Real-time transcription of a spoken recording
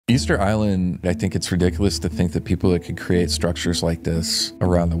Easter Island, I think it's ridiculous to think that people that could create structures like this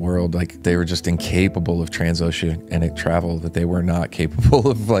around the world, like they were just incapable of transoceanic travel, that they were not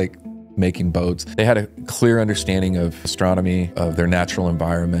capable of like making boats. They had a clear understanding of astronomy, of their natural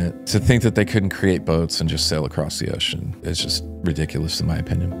environment. To think that they couldn't create boats and just sail across the ocean is just ridiculous in my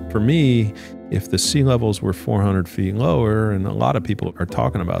opinion. For me, if the sea levels were 400 feet lower, and a lot of people are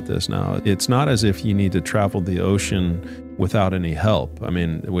talking about this now, it's not as if you need to travel the ocean without any help. I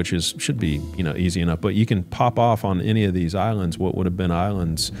mean, which should be, you know, easy enough, but you can pop off on any of these islands, what would have been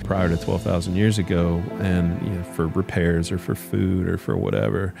islands prior to 12,000 years ago, and you know, for repairs or for food or for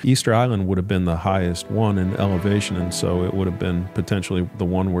whatever. Easter Island would have been the highest one in elevation, and so it would have been potentially the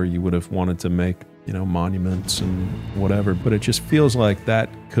one where you would have wanted to make, you know, monuments and whatever. But it just feels like that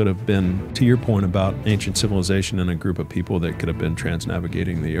could have been, to your point about ancient civilization and a group of people that could have been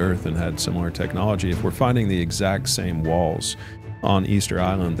transnavigating the earth and had similar technology. If we're finding the exact same walls on Easter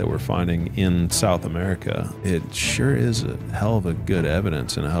Island that we're finding in South America, it sure is a hell of a good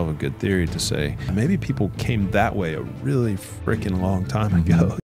evidence and a hell of a good theory to say maybe people came that way a really freaking long time ago.